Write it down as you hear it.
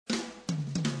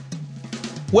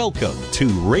Welcome to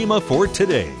Rhema for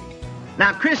Today.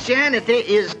 Now, Christianity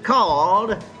is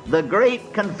called the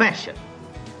Great Confession.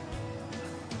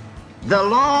 The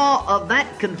law of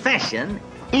that confession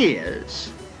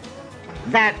is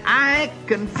that I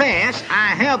confess I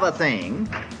have a thing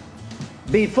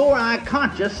before I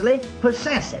consciously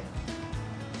possess it.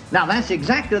 Now, that's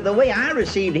exactly the way I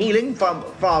received healing for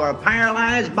a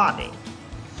paralyzed body.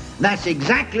 That's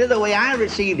exactly the way I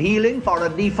received healing for a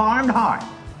deformed heart.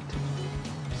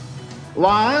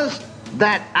 Was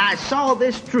that I saw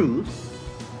this truth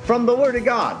from the Word of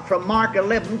God, from Mark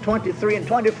 11:23 and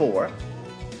 24.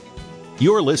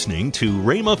 You're listening to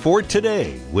Rhema for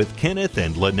Today with Kenneth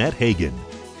and Lynette Hagin.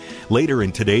 Later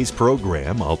in today's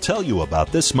program, I'll tell you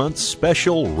about this month's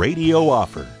special radio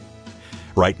offer.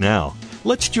 Right now,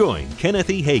 let's join Kenneth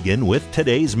E. Hagin with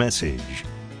today's message.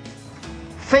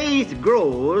 Faith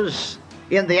grows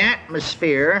in the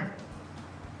atmosphere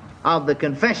of the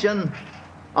confession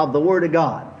of the Word of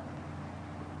God.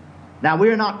 Now,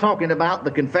 we're not talking about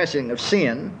the confessing of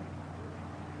sin.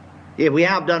 If we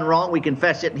have done wrong, we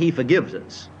confess it and He forgives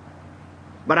us.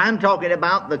 But I'm talking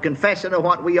about the confession of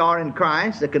what we are in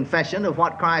Christ, the confession of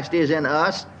what Christ is in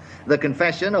us, the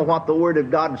confession of what the Word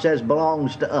of God says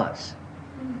belongs to us.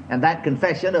 And that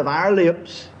confession of our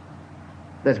lips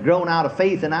that's grown out of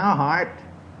faith in our heart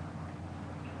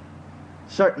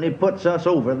certainly puts us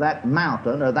over that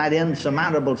mountain or that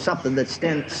insurmountable something that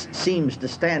seems to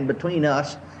stand between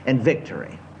us and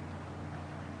victory.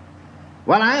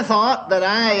 Well, I thought that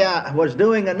I was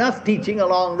doing enough teaching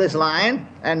along this line,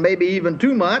 and maybe even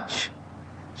too much.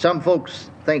 Some folks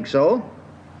think so.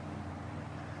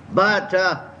 But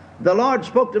the Lord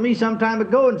spoke to me some time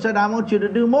ago and said, I want you to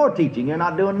do more teaching. You're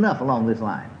not doing enough along this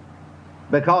line,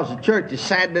 because the church is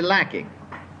sadly lacking.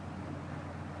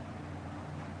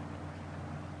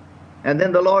 And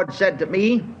then the Lord said to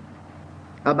me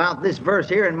about this verse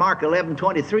here in Mark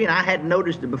 11:23, and I hadn't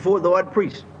noticed it before, though I'd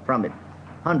preached from it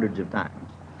hundreds of times.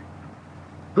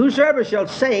 Whosoever shall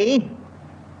say,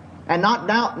 and not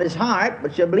doubt in his heart,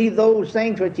 but shall believe those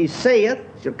things which he saith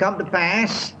shall come to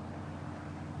pass,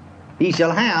 he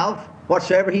shall have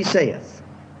whatsoever he saith.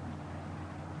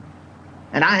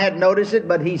 And I hadn't noticed it,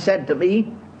 but he said to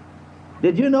me,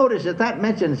 did you notice that that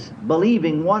mentions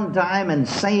believing one time and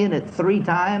saying it 3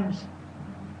 times?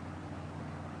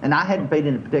 And I hadn't paid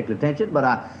any particular attention, but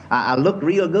I looked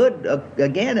real good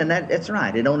again, and that's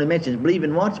right. It only mentions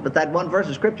believing once, but that one verse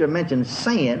of Scripture mentions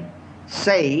saying,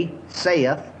 say,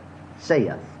 saith,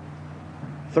 saith.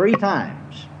 3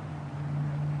 times.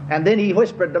 And then he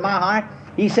whispered to my heart,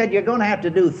 he said, you're going to have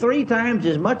to do 3 times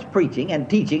as much preaching and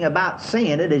teaching about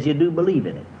saying it as you do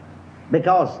believing it.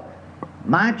 Because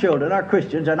my children, our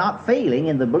Christians, are not failing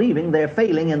in the believing, they're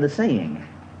failing in the saying.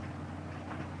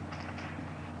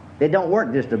 It don't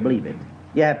work just to believe it.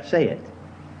 You have to say it.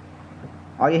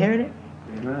 Are you hearing it?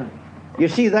 Amen. You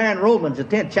see there in Romans, the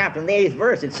 10th chapter and the 8th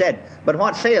verse, it said, but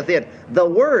what saith it? The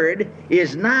word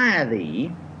is nigh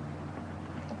thee,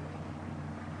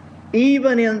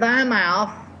 even in thy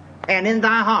mouth and in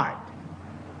thy heart.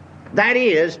 That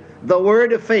is the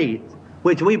word of faith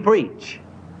which we preach.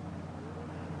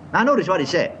 Now notice what he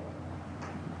said.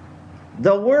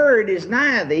 The word is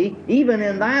nigh thee, even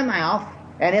in thy mouth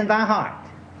and in thy heart.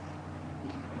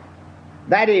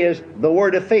 That is the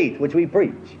word of faith which we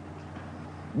preach.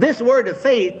 This word of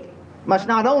faith must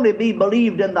not only be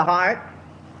believed in the heart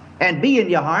and be in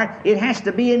your heart, it has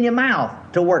to be in your mouth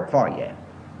to work for you.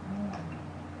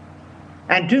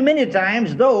 And too many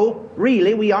times, though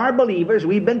really we are believers,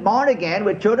 we've been born again,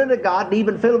 we're children of God, and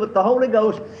even filled with the Holy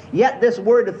Ghost, yet this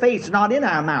word of faith is not in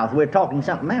our mouth. We're talking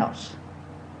something else.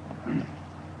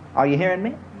 Are you hearing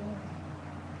me?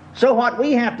 So what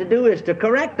we have to do is to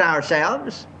correct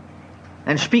ourselves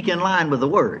and speak in line with the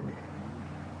Word.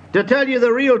 To tell you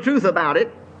the real truth about it,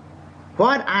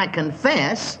 what I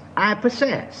confess, I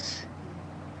possess.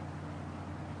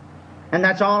 And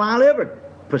that's all I'll ever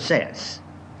possess.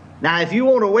 Now, if you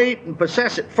want to wait and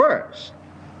possess it first,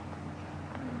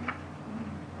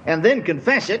 and then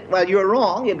confess it, well, you're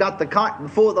wrong. You've got the cart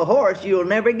before the horse. You'll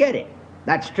never get it.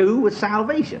 That's true with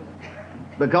salvation.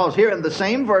 Because here in the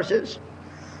same verses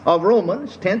of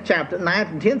Romans, 10th chapter,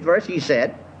 9th and 10th verse, he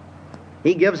said,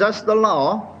 he gives us the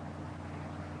law.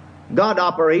 God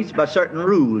operates by certain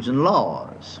rules and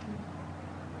laws.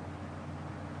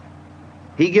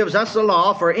 He gives us the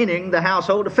law for entering the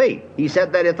household of faith. He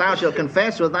said that if thou shalt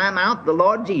confess with thy mouth the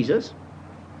Lord Jesus,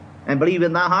 and believe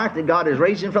in thy heart that God is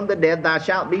raised him from the dead, thou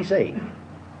shalt be saved.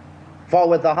 For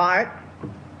with the heart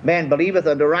man believeth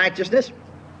unto righteousness,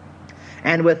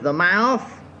 and with the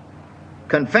mouth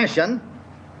confession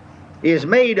is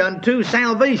made unto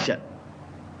salvation.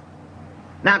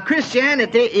 Now,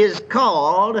 Christianity is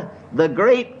called the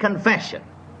Great Confession.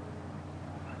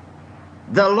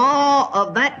 The law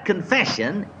of that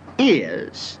confession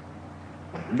is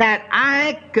that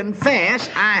I confess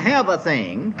I have a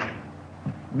thing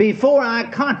before I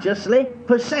consciously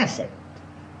possess it.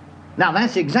 Now,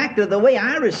 that's exactly the way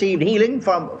I received healing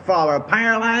for a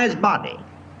paralyzed body.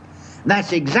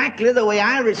 That's exactly the way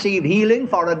I received healing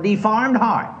for a deformed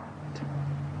heart.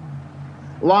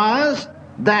 Was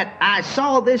that I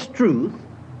saw this truth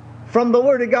from the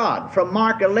Word of God, from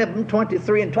Mark 11,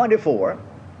 23 and 24.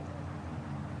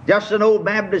 Just an old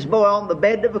Baptist boy on the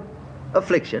bed of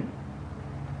affliction.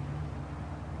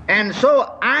 And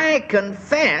so I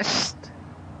confessed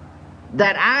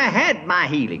that I had my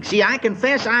healing. See, I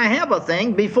confess I have a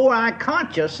thing before I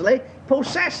consciously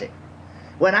possess it.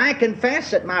 When I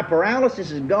confess that my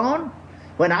paralysis is gone,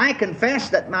 when I confess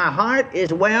that my heart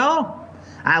is well,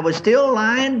 I was still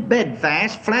lying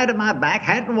bedfast, flat on my back,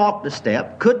 hadn't walked a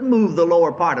step, couldn't move the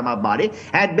lower part of my body,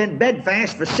 had been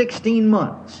bedfast for 16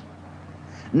 months.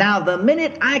 Now, the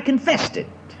minute I confessed it,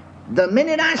 the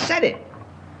minute I said it,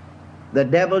 the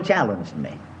devil challenged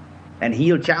me. And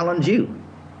he'll challenge you.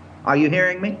 Are you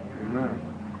hearing me? Amen.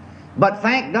 But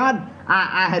thank God,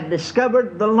 I had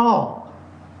discovered the law.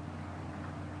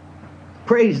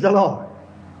 Praise the Lord.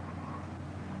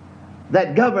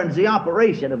 That governs the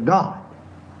operation of God.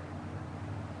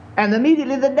 And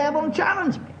immediately the devil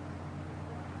challenged me.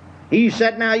 He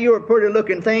said, now you're a pretty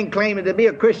looking thing claiming to be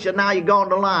a Christian, now you're going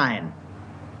to line.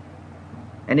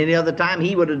 And any other time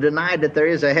he would have denied that there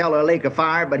is a hell or a lake of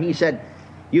fire, but he said,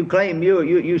 you claim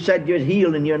you said you're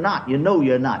healed and you're not. You know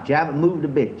you're not. You haven't moved a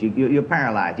bit. You're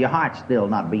paralyzed. Your heart's still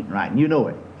not beating right. And you know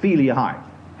it. Feel your heart.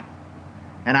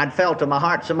 And I'd felt to my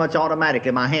heart so much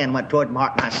automatically, my hand went toward my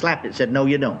heart and I slapped it and said, no,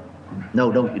 you don't. No,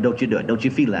 don't you do it. Don't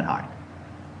you feel that heart.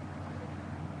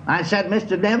 I said,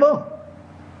 Mr. Devil,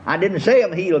 I didn't say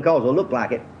I'm healed because I look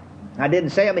like it. I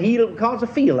didn't say I'm healed because I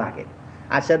feel like it.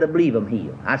 I said I believe I'm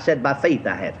healed. I said by faith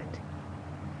I have it.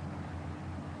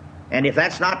 And if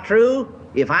that's not true,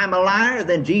 if I'm a liar,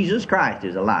 then Jesus Christ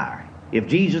is a liar. If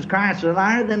Jesus Christ is a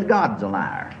liar, then God's a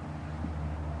liar.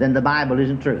 Then the Bible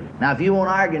isn't true. Now, if you want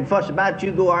to argue and fuss about it,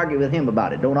 you go argue with him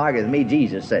about it. Don't argue with me.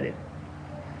 Jesus said it.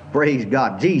 Praise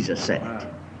God. Jesus said it.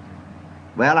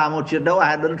 Well, I want you to know I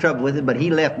had a little trouble with it, but he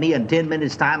left me in 10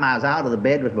 minutes' time. I was out of the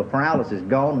bed with my paralysis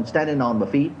gone and standing on my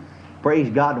feet. Praise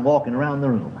God, and walking around the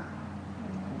room.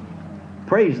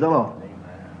 Praise the Lord.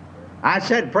 I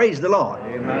said, praise the Lord.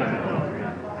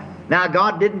 Amen. Now,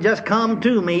 God didn't just come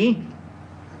to me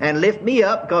and lift me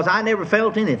up because I never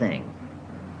felt anything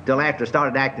till after I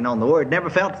started acting on the Word. Never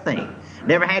felt a thing.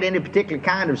 Never had any particular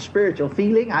kind of spiritual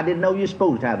feeling. I didn't know you're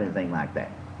supposed to have anything like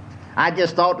that. I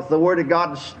just thought if the Word of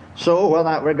God's so,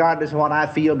 well, regardless of what I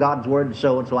feel, God's Word is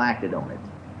so, and so I acted on it.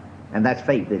 And that's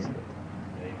faith, isn't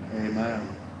it?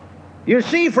 Amen. You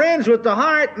see, friends, with the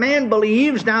heart, man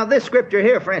believes. Now, this scripture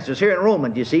here, for instance, here in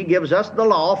Romans, you see, gives us the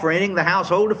law for entering the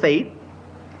household of faith.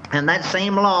 And that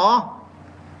same law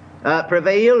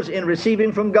prevails in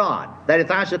receiving from God. That if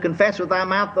thou shalt confess with thy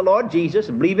mouth the Lord Jesus,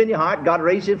 and believe in your heart, God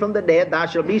raised him from the dead, thou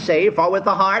shalt be saved. For with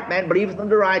the heart man believeth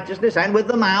unto righteousness, and with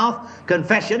the mouth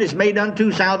confession is made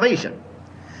unto salvation.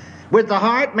 With the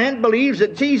heart man believes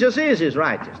that Jesus is his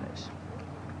righteousness,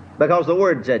 because the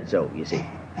Word said so, you see.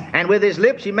 And with his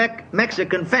lips he makes a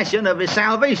confession of his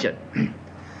salvation.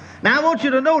 Now I want you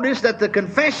to notice that the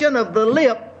confession of the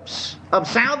lips of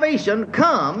salvation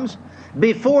comes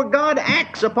before God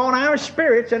acts upon our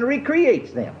spirits and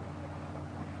recreates them.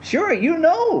 Sure, you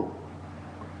know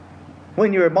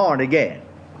when you're born again.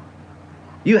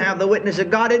 You have the witness of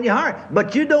God in your heart,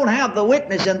 but you don't have the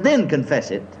witness and then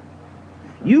confess it.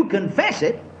 You confess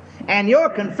it, and your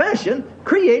confession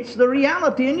creates the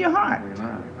reality in your heart.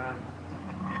 Amen.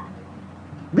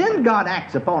 Then God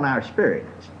acts upon our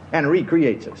spirits and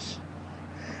recreates us.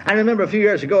 I remember a few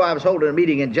years ago I was holding a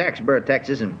meeting in Jacksboro,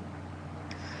 Texas, and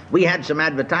we had some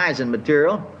advertising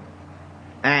material,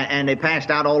 and they passed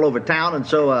out all over town. And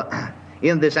so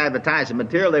in this advertising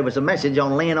material there was a message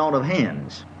on laying on of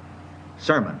hands,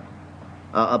 sermon,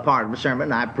 a part of the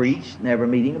sermon I preached in every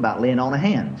meeting about laying on of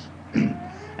hands.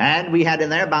 And we had in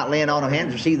there about laying on of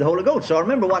hands, receive the Holy Ghost. So I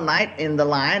remember one night in the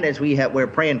line as we're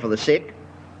praying for the sick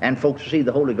and folks receive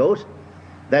the Holy Ghost,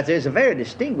 that there's a very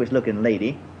distinguished looking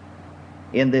lady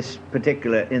in this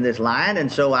line,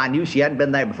 and so I knew she hadn't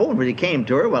been there before. When he came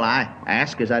to her, well, I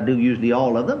asked, as I do usually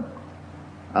all of them,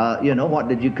 what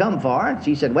did you come for? And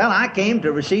she said, well, I came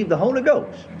to receive the Holy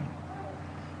Ghost.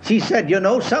 She said,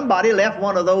 somebody left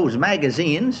one of those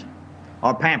magazines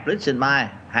or pamphlets in my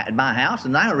house,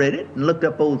 and I read it and looked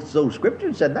up those scriptures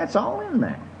and said, that's all in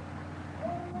there.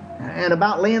 and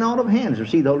about laying on of hands to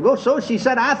receive the Holy Ghost. So she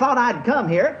said, I thought I'd come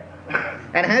here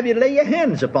and have you lay your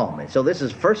hands upon me. So this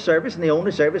is first service and the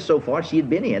only service so far she had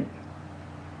been in.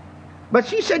 But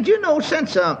she said, you know,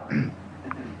 since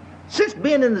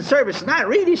being in the service tonight,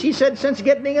 really, she said, since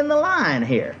getting in the line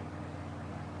here,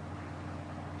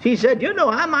 she said, you know,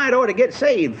 I might ought to get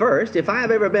saved first. If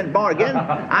I've ever been born again,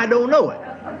 I don't know it.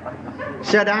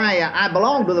 Said, I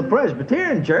belong to the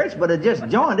Presbyterian Church, but I just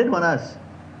joined it when I was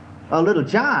a little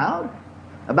child,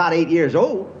 about 8 years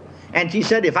old. And she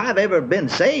said, if I've ever been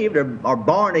saved or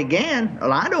born again,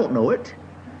 well, I don't know it.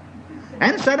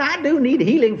 And said, I do need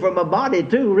healing for my body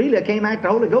too. Really, I came back to the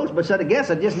Holy Ghost, but said, I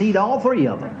guess I just need all three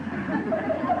of them.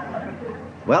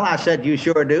 Well, I said, you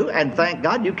sure do, and thank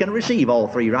God you can receive all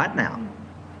three right now.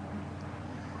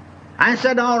 I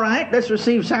said, all right, let's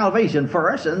receive salvation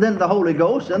first, and then the Holy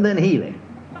Ghost, and then healing.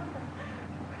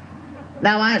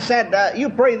 Now, I said, you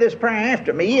pray this prayer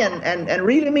after me, and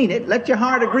really mean it. Let your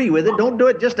heart agree with it. Don't do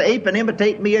it just to ape and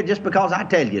imitate me or just because I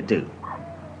tell you to.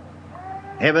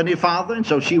 Heavenly Father, and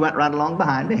so she went right along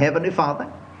behind me. Heavenly Father,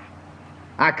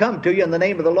 I come to you in the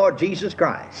name of the Lord Jesus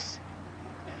Christ.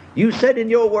 You said in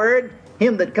your word,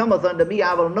 him that cometh unto me,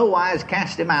 I will no wise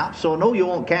cast him out. So no, you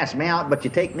won't cast me out, but you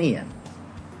take me in.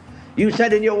 You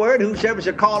said in your word, whosoever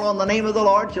shall call on the name of the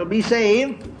Lord shall be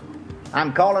saved.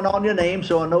 I'm calling on your name,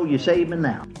 so I know you save me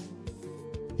now.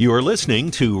 You are listening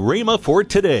to Rhema for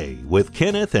Today with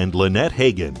Kenneth and Lynette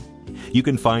Hagin. You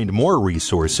can find more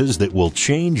resources that will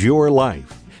change your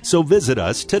life. So visit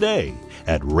us today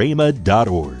at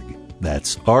rhema.org.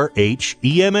 That's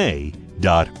RHEMA.org.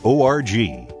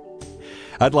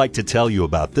 I'd like to tell you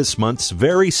about this month's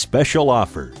very special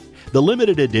offer, the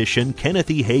limited edition Kenneth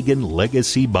E. Hagin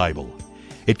Legacy Bible.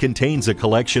 It contains a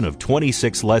collection of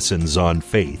 26 lessons on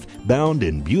faith, bound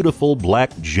in beautiful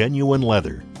black genuine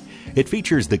leather. It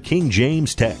features the King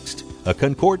James text, a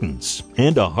concordance,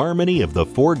 and a harmony of the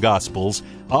four Gospels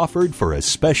offered for a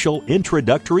special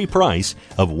introductory price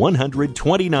of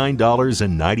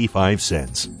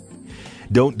 $129.95.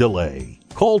 Don't delay.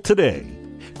 Call today.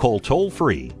 Call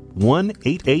toll-free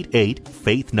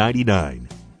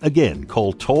 1-888-FAITH-99. Again,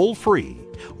 call toll-free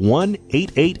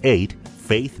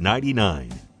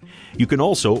 1-888-FAITH-99. You can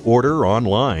also order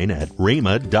online at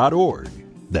rhema.org.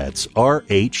 That's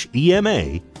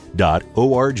RHEMA.org.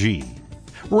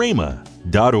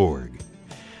 rhema.org.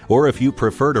 Or if you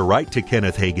prefer to write to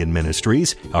Kenneth Hagin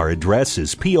Ministries, our address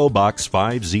is P.O. Box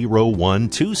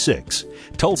 50126,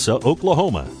 Tulsa,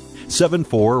 Oklahoma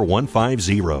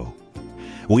 74150.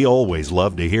 We always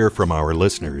love to hear from our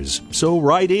listeners, so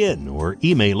write in or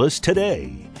email us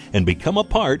today and become a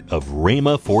part of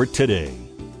Rhema for Today.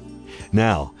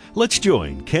 Now, let's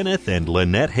join Kenneth and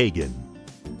Lynette Hagin.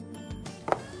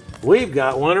 We've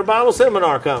got Winter Bible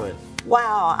Seminar coming.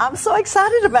 Wow, I'm so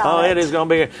excited about it. Oh, it is going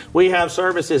to be. We have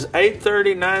services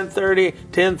 8:30, 9:30,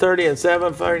 10:30, and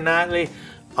 7:30 nightly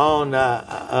on,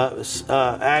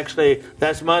 actually,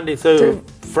 that's Monday through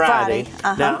Friday.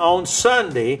 Now, on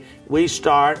Sunday, we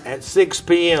start at 6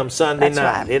 p.m. Sunday night.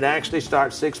 Right. It actually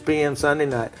starts 6 p.m. Sunday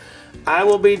night. I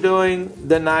will be doing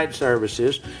the night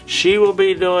services. She will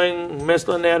be doing, Miss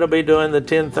Lynette will be doing the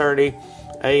 10:30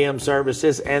 a.m.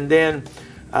 services, and then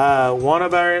one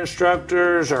of our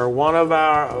instructors or one of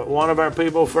our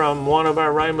people from one of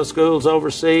our Rhema schools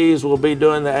overseas will be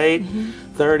doing the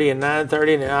 8:30 and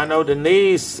 9:30. And I know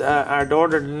Denise, our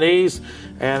daughter Denise,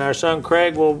 and our son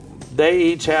Craig they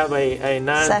each have a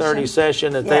 9:30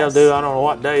 session that they'll do. I don't know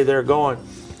what day they're going.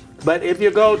 But if you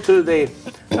go to the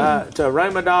to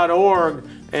rhema.org,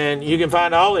 and you can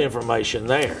find all the information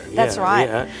there. That's right.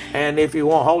 Yeah. And if you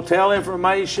want hotel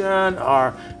information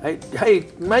or, hey,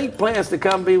 make plans to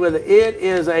come be with it. It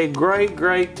is a great,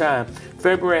 great time.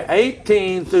 February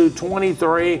 18 through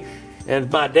 23. And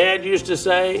my dad used to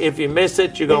say, if you miss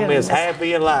it, you're going to miss half of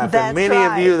your life. That's and many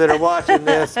right. of you that are watching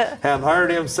this have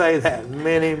heard him say that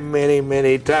many, many,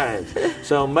 many times.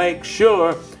 So make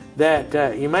sure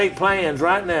that you make plans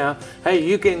right now. Hey,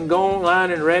 you can go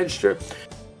online and register.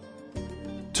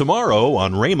 Tomorrow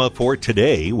on Rhema for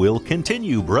Today, we'll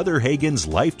continue Brother Hagin's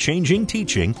life-changing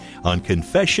teaching on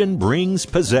Confession Brings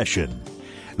Possession.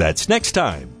 That's next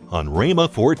time on Rhema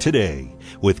for Today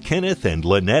with Kenneth and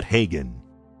Lynette Hagin.